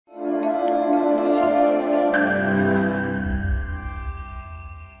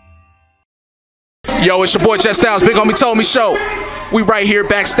Yo, it's your boy Jet Styles, Big Homie Told Me Show. We right here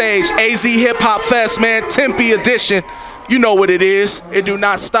backstage, AZ Hip Hop Fest, man, Tempe edition. You know what it is. It do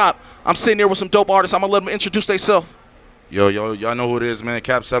not stop. I'm sitting here with some dope artists. I'm gonna let them introduce themselves. Yo, y'all know who it is, man.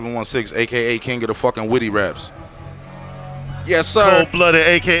 Cap 716, aka King of the fucking witty raps. Yes, sir. Cold-blooded,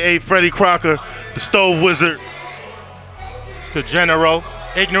 aka Freddie Crocker, the Stove Wizard. It's the General,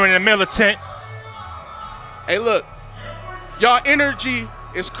 ignorant and militant. Hey, look, y'all energy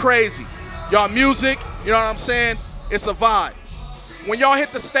is crazy. Y'all music, you know what I'm saying? It's a vibe. When y'all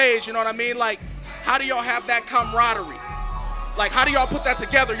hit the stage, you know what I mean? Like, how do y'all have that camaraderie? Like, how do y'all put that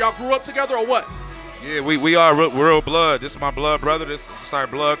together? Y'all grew up together or what? Yeah, we are real blood. This is my blood brother. This is our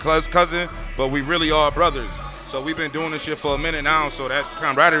blood cousin, but we really are brothers. So we've been doing this shit for a minute now, so that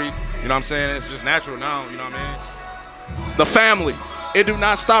camaraderie, you know what I'm saying, it's just natural now, you know what I mean? The family. It do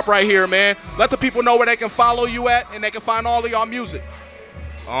not stop right here, man. Let the people know where they can follow you at and they can find all of y'all music.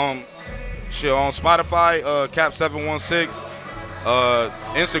 Shit, on Spotify, Cap716,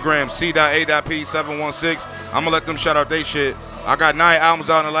 Instagram, C.A.P716. I'm gonna let them shout out they shit. I got 9 albums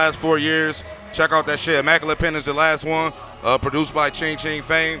out in the last 4 years. Check out that shit. Immaculate Pen is the last one, produced by Ching Ching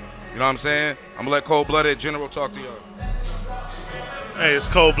Fame. You know what I'm saying? I'm gonna let Cold-Blooded General talk to y'all. Hey, it's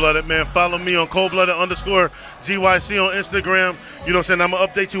Cold-Blooded, man. Follow me on Cold-Blooded_GYC on Instagram. You know what I'm saying? I'm gonna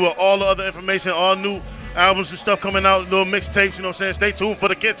update you with all the other information, all new albums and stuff coming out, little mixtapes, you know what I'm saying? Stay tuned for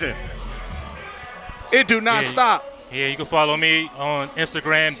the kitchen. It do not stop. Yeah, you can follow me on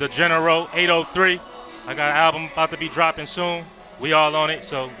Instagram, the General 803. I got an album about to be dropping soon. We all on it,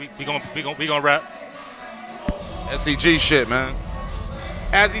 so we gonna rap. SEG shit, man.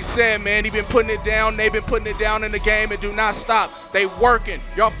 As he said, man, he been putting it down. They been putting it down in the game. It do not stop. They working.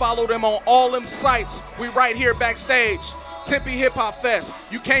 Y'all follow them on all them sites. We right here backstage, Tempe Hip Hop Fest.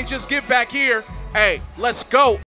 You can't just get back here. Hey, let's go.